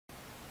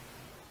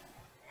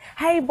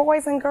Hey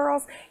boys and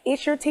girls,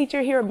 it's your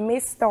teacher here,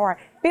 Miss Star,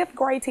 5th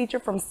grade teacher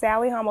from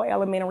Sally Hummel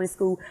Elementary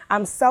School.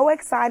 I'm so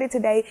excited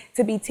today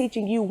to be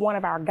teaching you one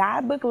of our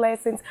guidebook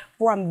lessons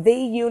from the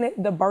unit,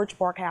 the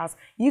Birchbark House.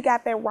 You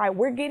got that right.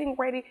 We're getting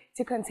ready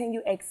to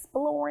continue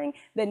exploring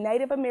the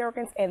Native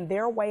Americans and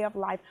their way of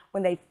life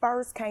when they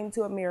first came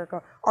to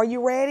America. Are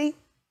you ready?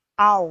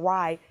 All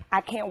right.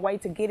 I can't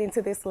wait to get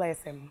into this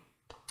lesson.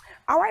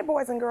 All right,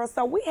 boys and girls,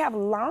 so we have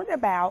learned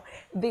about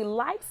the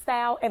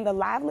lifestyle and the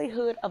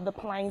livelihood of the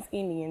Plains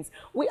Indians.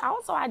 We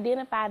also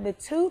identified the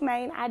two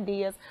main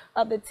ideas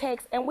of the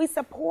text, and we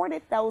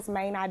supported those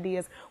main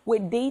ideas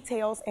with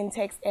details and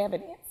text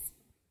evidence.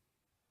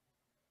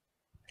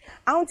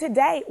 On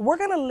today, we're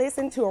going to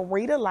listen to a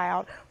read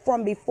aloud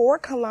from Before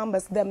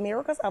Columbus, the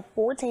Americas of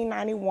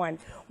 1491.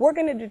 We're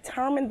going to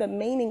determine the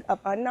meaning of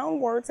unknown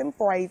words and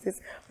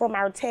phrases from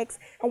our text,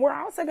 and we're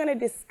also going to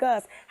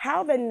discuss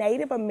how the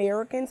Native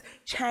Americans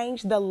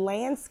changed the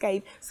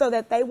landscape so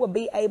that they would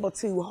be able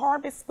to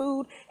harvest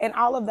food and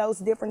all of those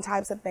different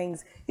types of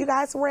things. You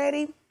guys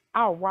ready?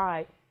 All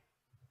right.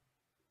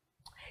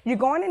 You're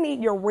going to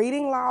need your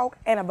reading log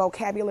and a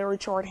vocabulary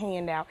chart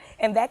handout,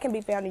 and that can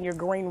be found in your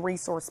green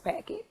resource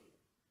packet.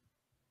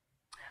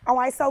 All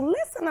right, so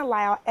listen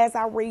aloud as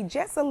I read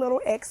just a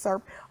little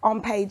excerpt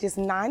on pages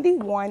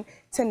 91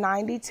 to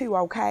 92,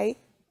 okay?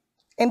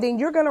 And then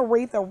you're going to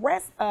read the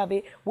rest of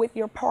it with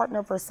your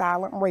partner for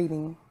silent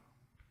reading.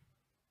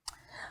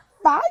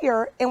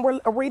 Fire, and we're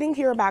reading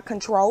here about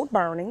controlled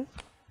burning.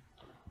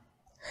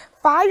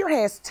 Fire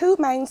has two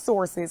main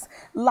sources,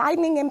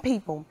 lightning and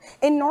people.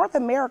 In North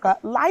America,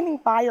 lightning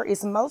fire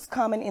is most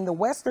common in the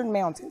western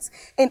mountains.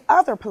 In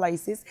other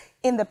places,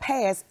 in the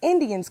past,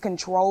 Indians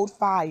controlled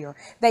fire.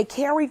 They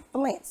carried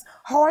flints,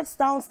 hard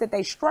stones that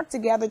they struck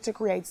together to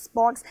create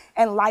sparks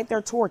and light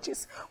their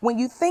torches. When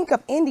you think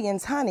of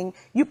Indians hunting,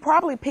 you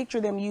probably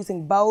picture them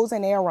using bows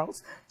and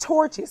arrows.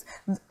 Torches,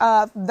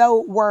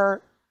 though,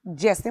 were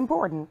just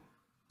important.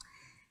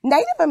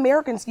 Native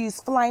Americans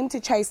used flame to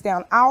chase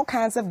down all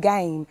kinds of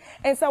game.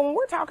 And so when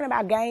we're talking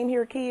about game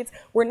here, kids,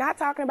 we're not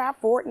talking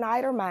about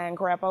Fortnite or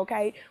Minecraft,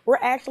 okay? We're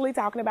actually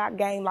talking about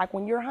game like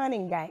when you're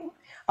hunting game,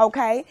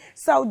 okay?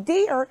 So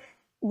deer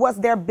was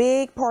their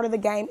big part of the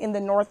game in the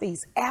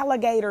Northeast.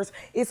 Alligators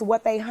is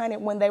what they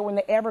hunted when they were in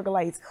the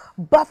Everglades.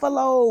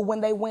 Buffalo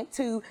when they went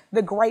to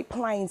the Great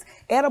Plains.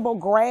 Edible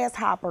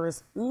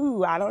grasshoppers.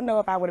 Ooh, I don't know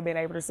if I would have been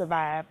able to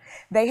survive.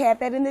 They had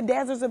that in the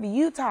deserts of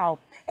Utah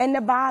and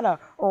Nevada.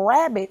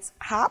 Rabbits,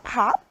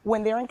 hop,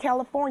 when they're in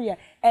California,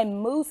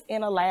 and moose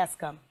in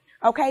Alaska.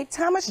 Okay,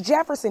 Thomas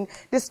Jefferson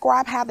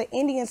described how the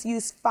Indians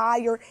used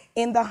fire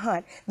in the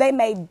hunt. They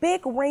made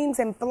big rings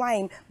and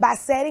flame by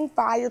setting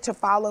fire to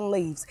fallen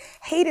leaves.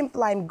 Heat and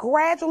flame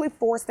gradually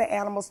forced the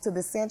animals to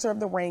the center of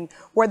the ring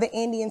where the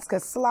Indians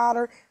could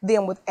slaughter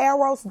them with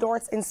arrows,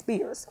 darts, and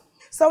spears.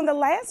 So in the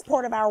last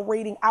part of our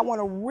reading, I want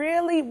to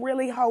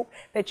really hope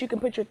that you can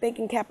put your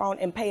thinking cap on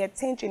and pay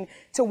attention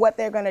to what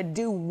they're going to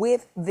do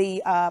with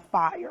the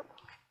fire.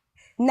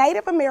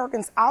 Native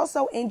Americans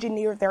also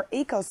engineered their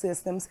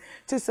ecosystems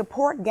to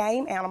support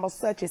game animals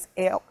such as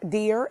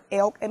deer,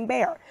 elk, and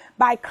bear.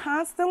 By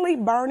constantly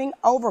burning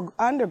over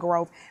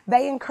undergrowth,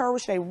 they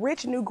encouraged a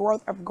rich new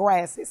growth of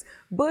grasses,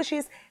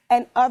 bushes,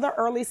 and other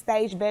early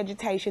stage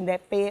vegetation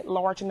that fed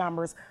large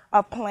numbers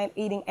of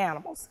plant-eating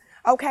animals.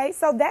 Okay,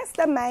 so that's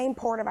the main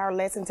part of our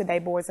lesson today,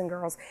 boys and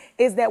girls,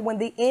 is that when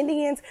the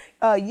Indians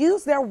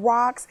used their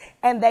rocks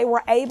and they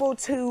were able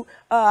to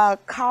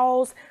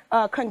cause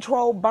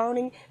controlled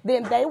burning,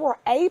 then they were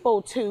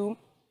able to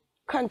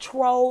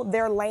control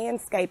their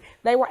landscape.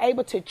 They were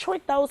able to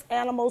trick those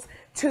animals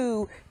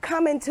to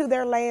come into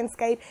their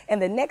landscape,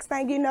 and the next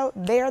thing you know,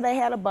 there they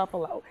had a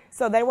buffalo.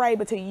 So they were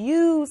able to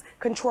use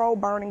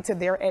controlled burning to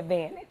their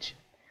advantage.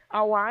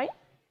 All right?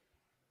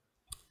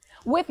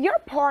 With your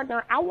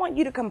partner, I want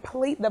you to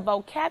complete the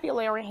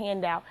vocabulary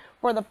handout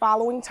for the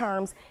following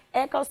terms: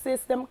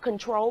 ecosystem,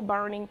 controlled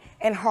burning,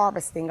 and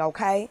harvesting,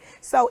 okay?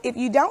 So if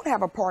you don't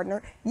have a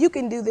partner, you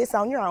can do this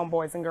on your own,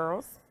 boys and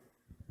girls.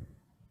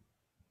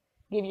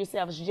 Give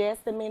yourselves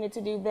just a minute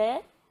to do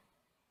that.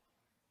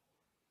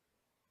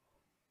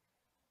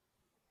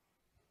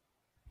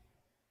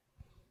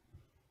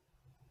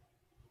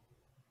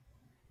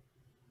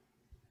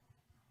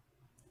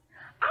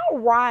 All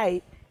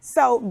right.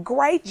 So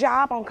great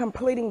job on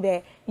completing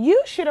that.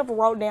 You should have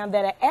wrote down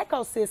that an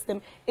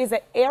ecosystem is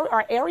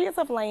are areas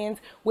of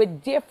lands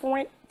with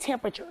different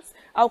temperatures.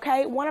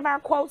 Okay, one of our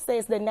quotes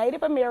says the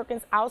Native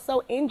Americans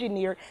also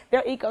engineered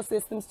their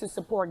ecosystems to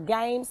support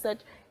game,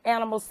 such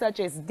animals such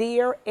as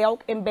deer,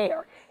 elk, and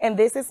bear. And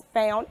this is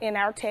found in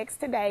our text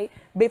today,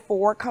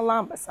 Before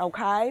Columbus,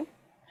 okay?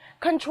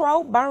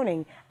 Controlled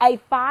burning, a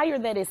fire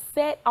that is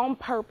set on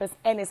purpose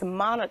and is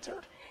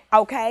monitored.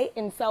 Okay,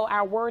 and so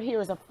our word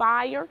here is a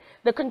fire.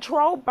 The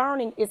controlled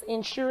burning is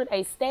ensured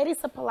a steady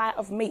supply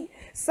of meat.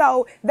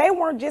 So they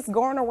weren't just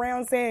going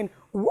around saying,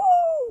 woo,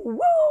 woo,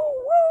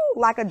 woo,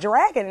 like a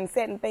dragon and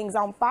setting things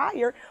on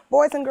fire.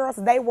 Boys and girls,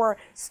 they were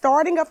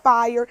starting a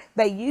fire.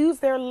 They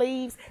used their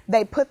leaves.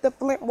 They put the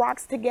flint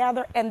rocks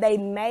together and they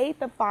made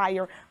the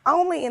fire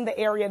only in the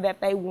area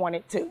that they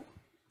wanted to.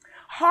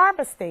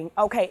 Harvesting,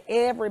 okay,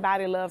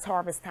 everybody loves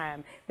harvest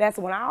time. That's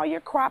when all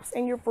your crops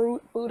and your food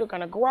are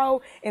going to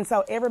grow, and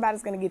so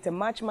everybody's going to get to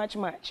much.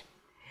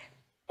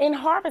 In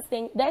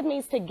harvesting, that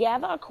means to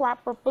gather a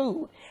crop for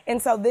food,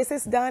 and so this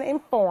is done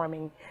in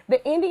farming.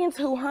 The Indians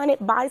who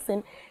hunted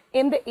bison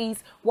in the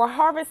East were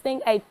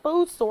harvesting a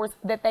food source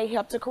that they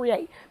helped to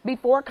create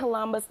before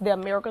Columbus, the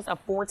Americas of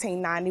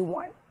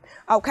 1491.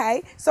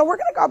 Okay, so we're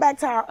going to go back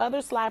to our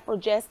other slide for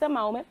just a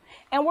moment,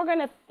 and we're going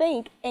to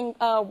think and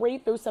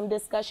read through some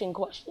discussion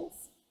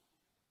questions.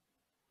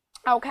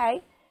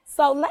 Okay,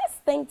 so let's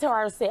think to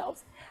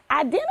ourselves.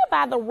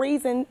 Identify the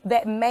reason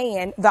that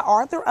man, the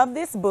author of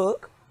this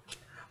book,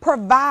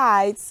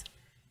 provides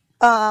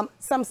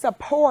some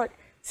support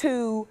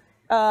to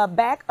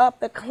back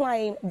up the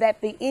claim that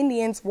the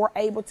Indians were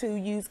able to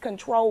use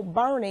controlled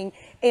burning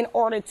in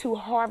order to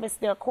harvest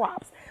their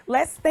crops.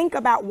 Let's think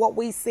about what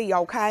we see,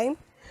 okay?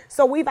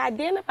 So we've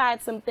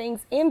identified some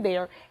things in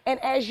there, and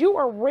as you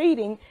are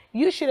reading,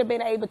 you should have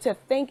been able to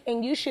think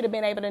and you should have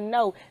been able to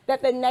know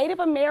that the Native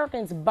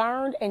Americans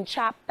burned and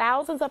chopped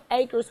thousands of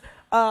acres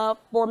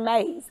for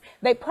maize.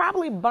 They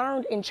probably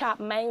burned and chopped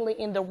mainly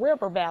in the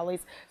river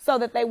valleys so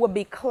that they would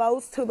be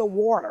close to the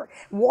water.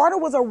 Water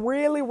was a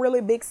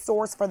really big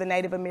source for the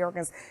Native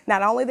Americans.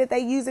 Not only did they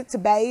use it to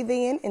bathe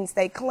in and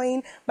stay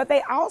clean, but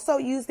they also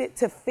used it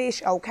to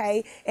fish,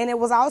 okay? And it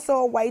was also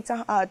a way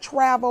to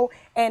travel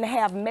and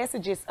have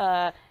messages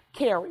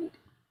carried.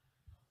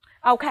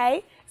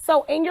 Okay,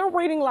 so in your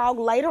reading log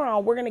later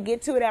on, we're going to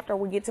get to it after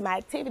we get to my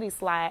activity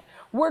slide.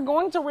 We're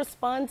going to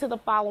respond to the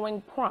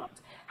following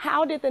prompt.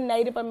 How did the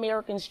Native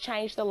Americans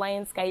change the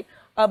landscape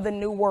of the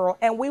New World?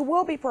 And we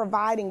will be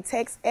providing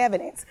text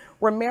evidence.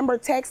 Remember,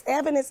 text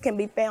evidence can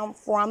be found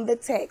from the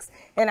text,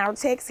 and our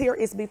text here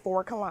is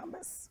before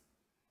Columbus.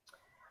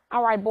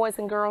 All right, boys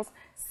and girls,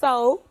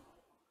 so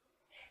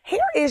here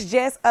is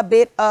just a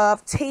bit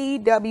of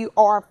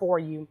TWR for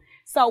you.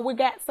 So we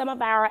got some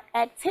of our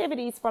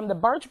activities from the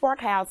Birchbark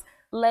House,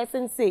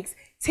 Lesson 6.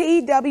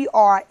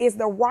 TWR is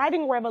the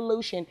writing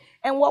revolution.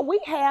 And what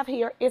we have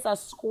here is a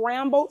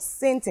scrambled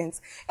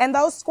sentence. And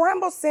those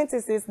scrambled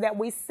sentences that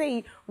we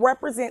see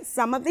represent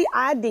some of the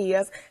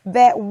ideas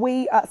that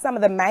some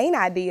of the main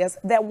ideas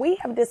that we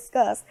have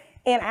discussed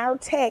in our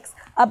text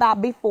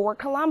about before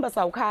Columbus,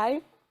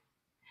 okay?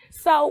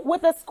 So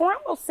with a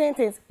scrambled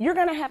sentence, you're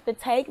going to have to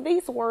take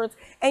these words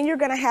and you're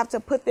going to have to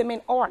put them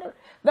in order.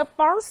 The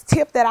first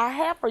tip that I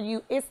have for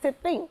you is to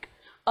think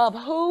of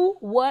who,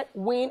 what,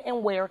 when,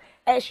 and where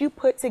as you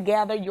put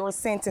together your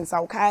sentence,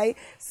 okay?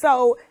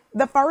 So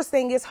the first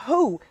thing is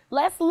who.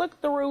 Let's look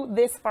through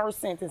this first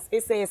sentence.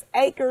 It says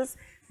acres,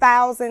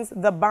 thousands,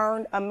 the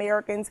burned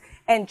Americans,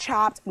 and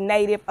chopped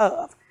native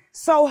of.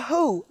 So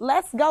who?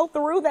 Let's go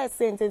through that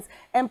sentence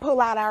and pull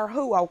out our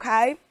who,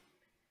 okay?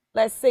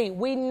 Let's see.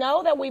 We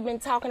know that we've been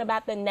talking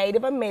about the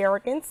Native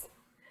Americans.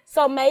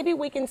 So maybe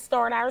we can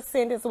start our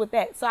sentence with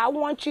that. So I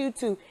want you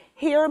to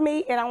hear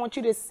me and I want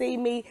you to see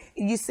me.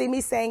 You see me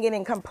saying it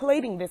and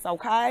completing this,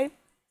 okay?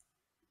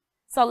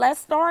 So let's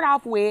start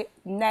off with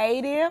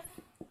Native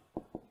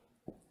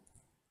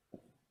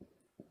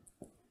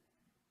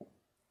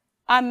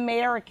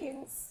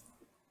Americans.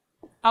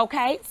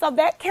 Okay, so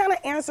that kind of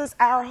answers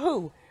our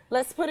who.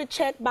 Let's put a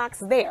check box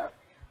there.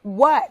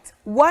 What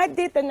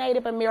did the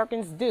Native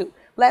Americans do?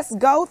 Let's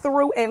go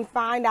through and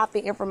find out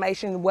the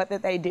information. What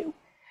did they do?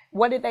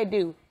 What did they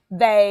do?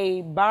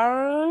 They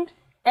burned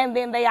and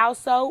then they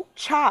also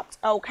chopped,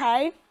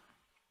 okay?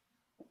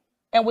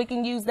 And we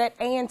can use that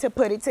and to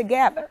put it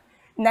together.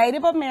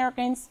 Native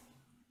Americans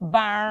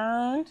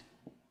burned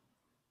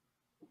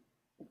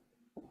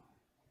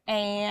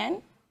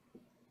and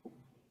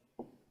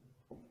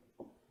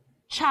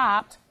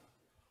chopped,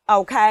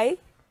 okay?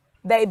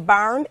 They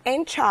burned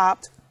and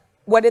chopped.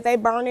 What did they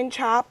burn and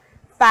chop?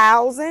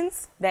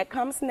 Thousands, that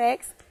comes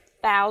next,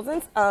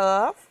 thousands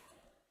of.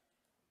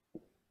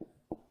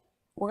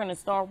 We're going to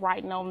start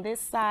writing on this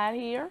side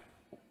here.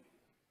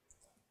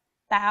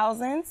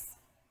 Thousands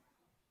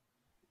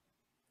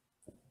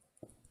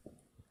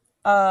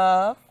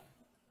of.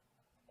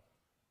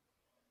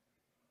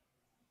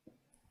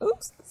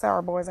 Oops,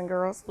 sorry, boys and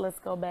girls. Let's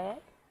go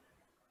back.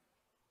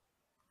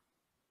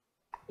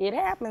 It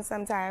happens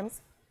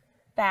sometimes.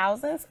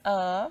 Thousands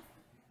of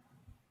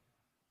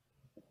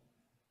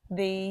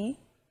the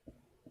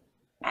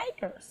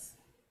acres.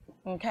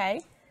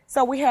 Okay,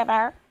 so we have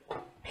our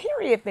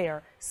period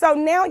there. So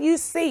now you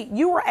see,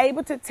 you were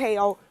able to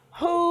tell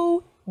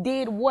who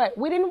did what.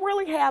 We didn't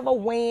really have a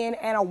when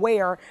and a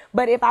where,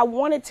 but if I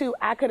wanted to,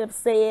 I could have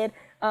said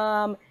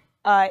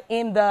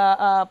in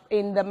the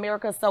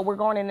Americas. So we're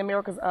going in the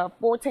Americas of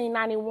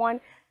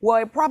 1491.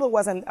 Well, it probably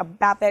wasn't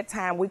about that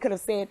time. We could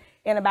have said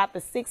in about the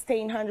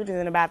 1600s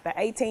and about the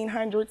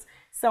 1800s,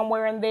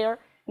 somewhere in there.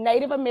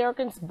 Native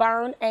Americans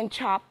burned and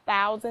chopped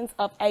thousands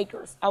of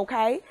acres,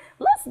 okay?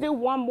 Let's do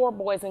one more,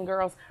 boys and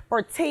girls,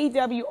 for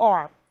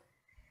TWR.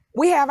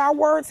 We have our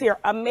words here: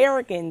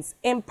 Americans,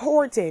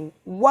 important,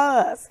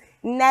 was,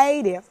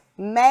 native,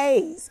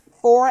 maize,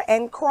 for,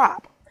 and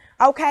crop.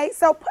 Okay,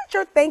 so put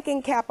your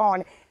thinking cap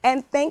on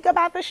and think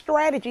about the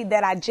strategy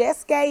that I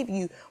just gave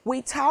you.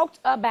 We talked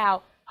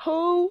about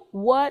who,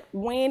 what,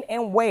 when,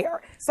 and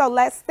where. So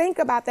let's think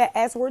about that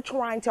as we're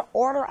trying to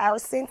order our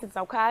sentence,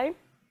 okay?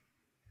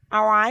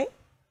 All right.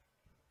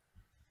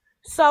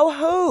 So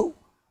who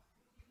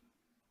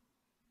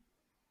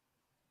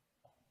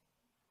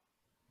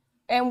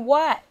and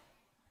what?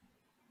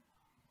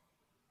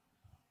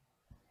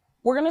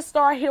 We're going to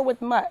start here with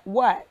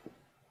what?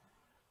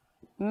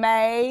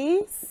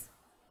 Maize,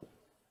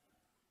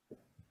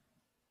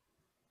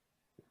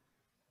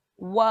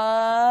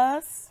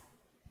 was,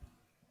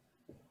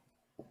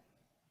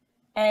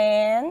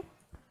 an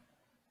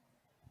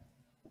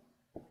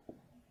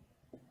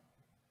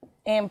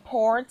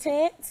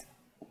important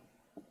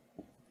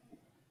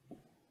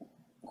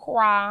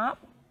crop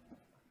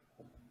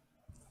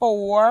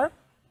for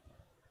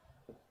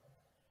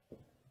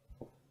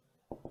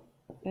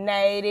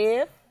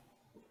Native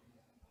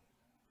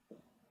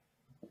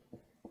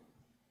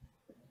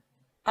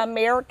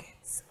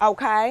Americans,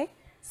 okay?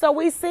 So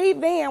we see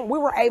then we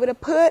were able to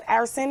put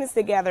our sentence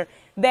together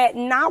that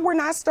now we're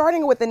not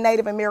starting with the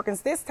Native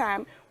Americans this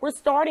time. We're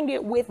starting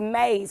it with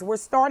maize. We're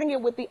starting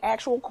it with the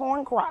actual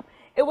corn crop.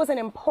 It was an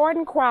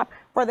important crop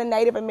for the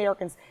Native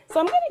Americans. So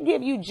I'm going to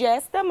give you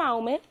just a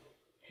moment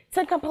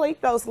to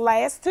complete those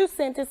last two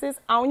sentences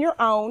on your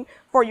own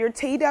for your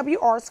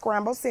TWR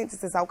scrambled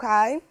sentences,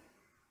 okay?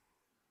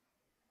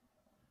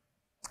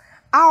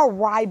 All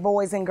right,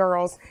 boys and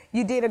girls,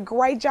 you did a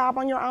great job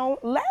on your own.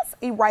 Let's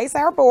erase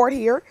our board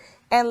here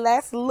and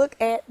let's look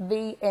at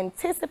the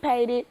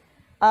anticipated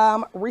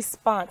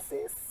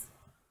responses.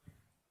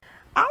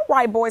 All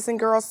right, boys and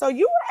girls, so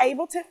you were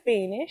able to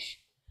finish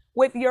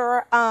with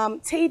your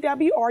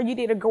TWR. You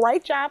did a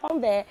great job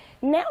on that.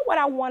 Now what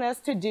I want us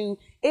to do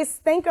is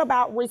think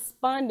about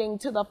responding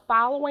to the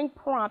following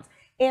prompts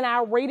in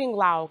our reading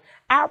log.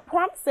 Our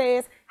prompt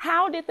says,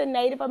 how did the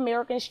Native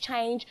Americans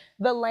change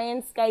the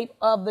landscape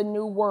of the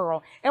New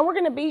World? And we're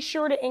going to be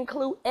sure to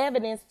include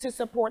evidence to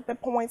support the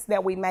points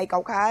that we make,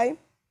 okay?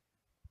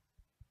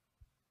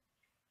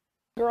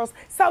 Girls,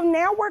 so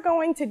now we're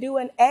going to do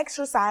an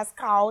exercise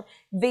called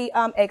the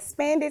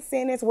expanded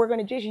sentence. We're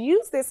going to just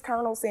use this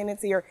kernel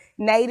sentence here,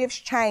 natives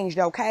changed,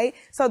 okay?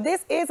 So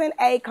this isn't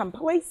a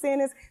complete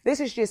sentence. This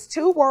is just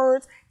two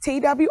words,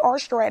 TWR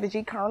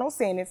strategy, kernel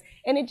sentence,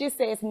 and it just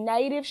says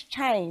natives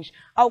changed,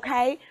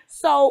 okay?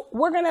 So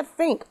we're going to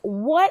think,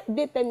 what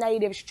did the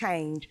natives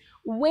change?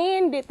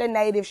 When did the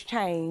natives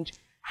change?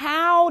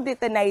 How did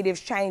the natives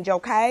change,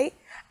 okay?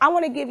 I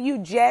want to give you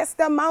just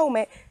a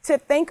moment to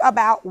think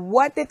about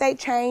what did they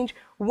change,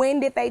 when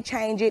did they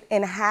change it,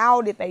 and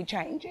how did they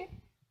change it.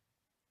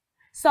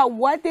 So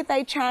what did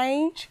they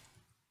change?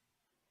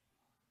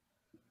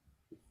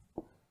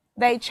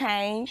 They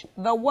changed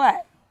the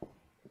what?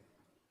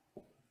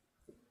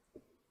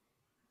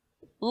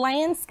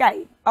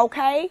 Landscape,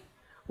 okay?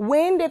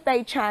 When did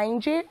they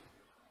change it?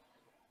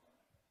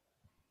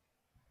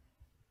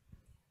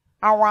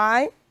 All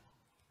right.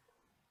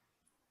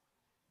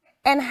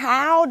 And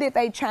how did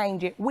they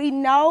change it? We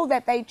know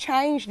that they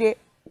changed it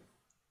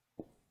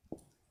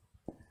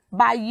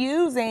by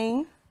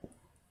using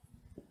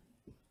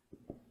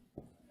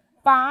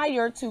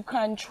fire to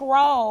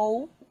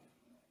control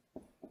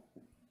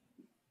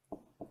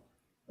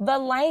the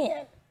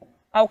land,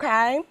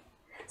 okay?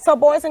 So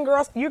boys and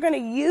girls, you're going to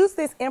use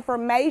this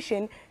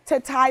information to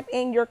type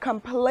in your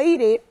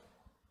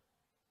completed,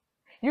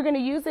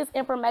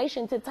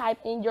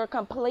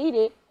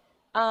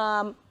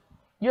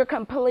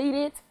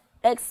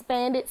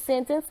 expanded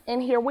sentence,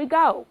 and here we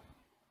go.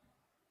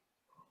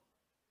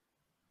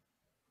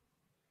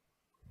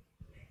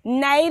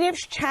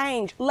 Natives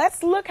changed.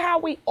 Let's look how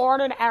we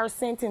ordered our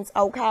sentence,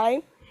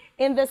 okay?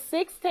 In the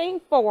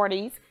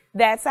 1640s,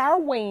 that's our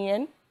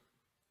when.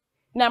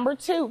 Number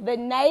two, the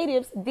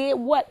natives did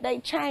what? They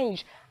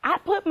changed. I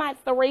put my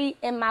three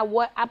and my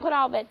what, I put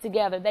all that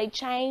together. They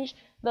changed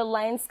the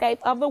landscape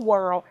of the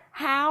world.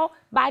 How?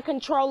 By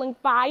controlling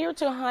fire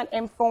to hunt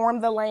and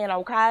farm the land,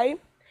 okay?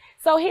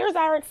 So here's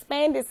our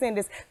expanded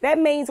sentence. That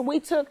means we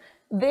took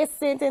this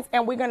sentence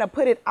and we're going to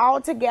put it all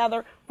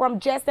together from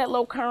just that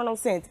little kernel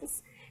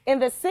sentence. In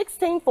the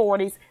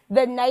 1640s,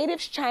 the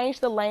natives changed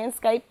the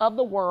landscape of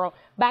the world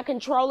by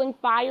controlling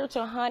fire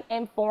to hunt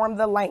and farm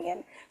the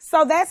land.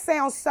 So that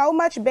sounds so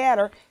much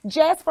better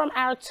just from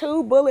our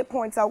 2 bullet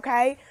points,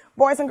 okay?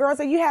 Boys and girls,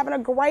 are you having a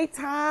great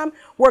time?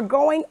 We're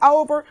going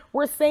over,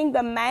 we're seeing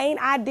the main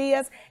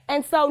ideas.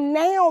 And so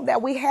now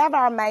that we have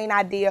our main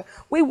idea,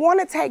 we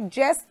want to take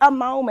just a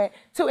moment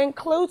to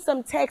include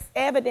some text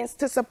evidence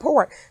to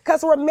support.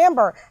 Because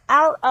remember,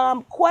 our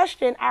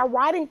question, our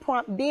writing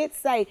prompt did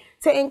say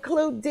to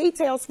include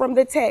details from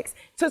the text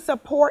to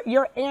support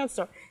your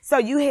answer. So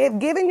you have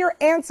given your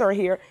answer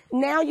here.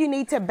 Now you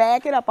need to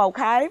back it up,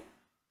 okay?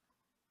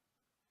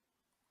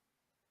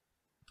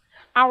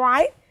 All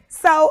right.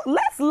 So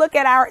let's look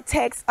at our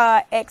text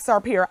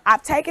excerpt here.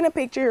 I've taken a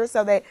picture here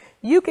so that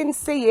you can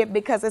see it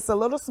because it's a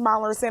little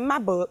smaller. It's in my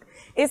book.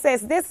 It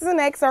says this is an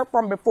excerpt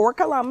from Before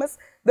Columbus,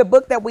 the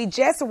book that we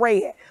just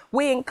read.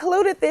 We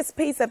included this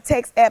piece of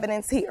text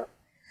evidence here.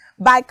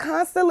 By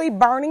constantly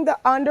burning the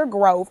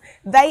undergrowth,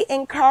 they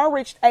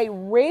encouraged a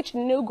rich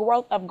new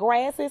growth of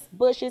grasses,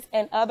 bushes,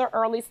 and other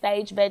early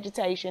stage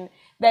vegetation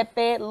that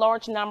fed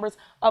large numbers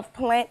of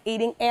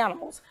plant-eating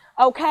animals.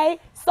 Okay,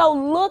 so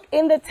look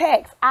in the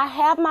text. I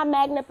have my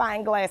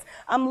magnifying glass.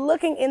 I'm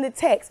looking in the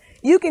text.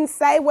 You can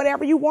say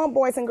whatever you want,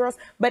 boys and girls,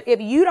 but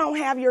if you don't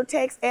have your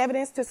text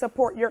evidence to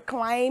support your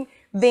claim,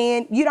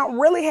 then you don't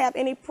really have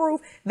any proof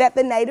that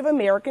the Native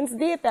Americans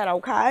did that,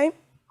 okay?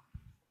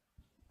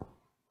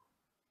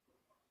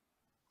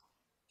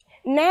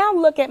 Now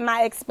look at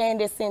my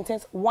expanded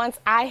sentence once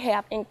I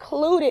have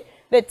included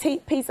the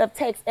piece of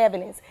text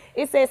evidence.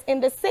 It says, in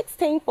the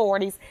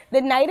 1640s,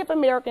 the Native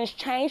Americans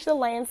changed the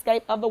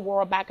landscape of the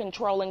world by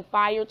controlling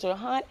fire to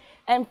hunt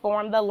and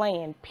farm the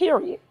land,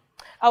 period.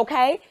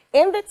 Okay,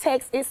 in the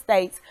text it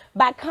states,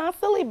 by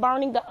constantly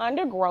burning the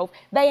undergrowth,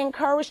 they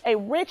encouraged a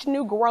rich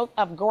new growth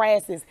of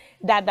grasses,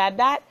 that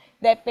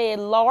fed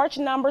large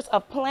numbers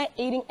of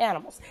plant-eating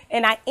animals.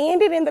 And I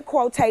ended in the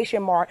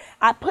quotation mark.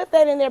 I put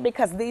that in there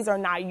because these are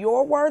not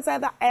your words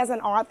as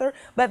an author,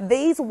 but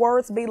these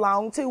words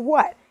belong to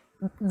what?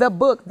 The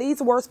book.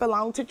 These words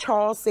belong to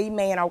Charles C.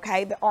 Mann,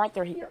 okay, the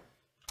author here.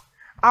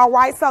 All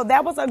right, so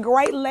that was a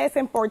great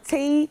lesson for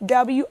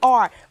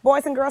TWR.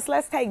 Boys and girls,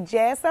 let's take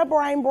just a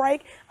brain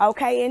break,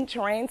 okay, and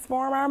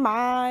transform our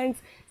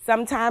minds.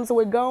 Sometimes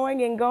we're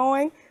going and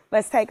going.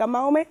 Let's take a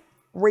moment.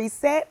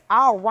 Reset.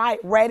 All right,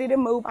 ready to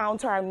move on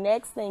to our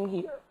next thing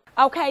here.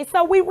 Okay,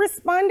 so we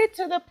responded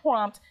to the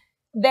prompt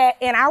that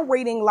in our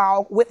reading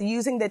log with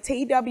using the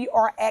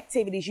TWR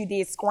activities. You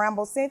did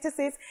scrambled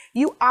sentences.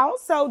 You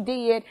also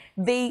did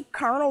the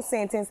kernel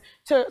sentence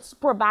to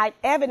provide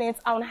evidence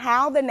on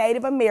how the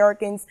Native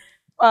Americans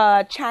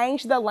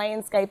changed the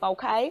landscape,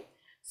 okay?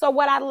 So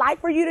what I'd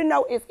like for you to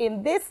know is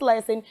in this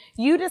lesson,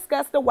 you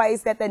discussed the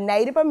ways that the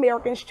Native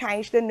Americans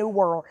changed the New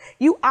World.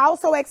 You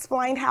also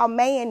explained how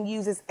man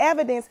uses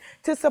evidence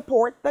to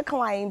support the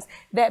claims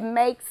that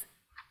makes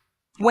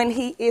when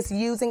he is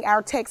using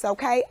our text,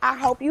 okay? I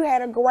hope you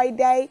had a great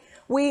day.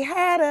 We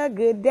had a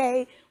good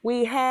day.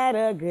 We had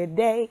a good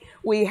day.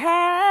 We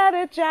had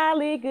a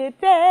jolly good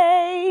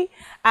day.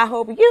 I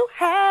hope you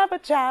have a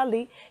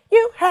jolly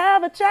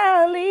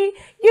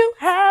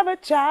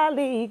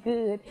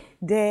good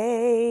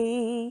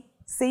day.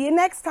 See you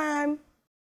next time.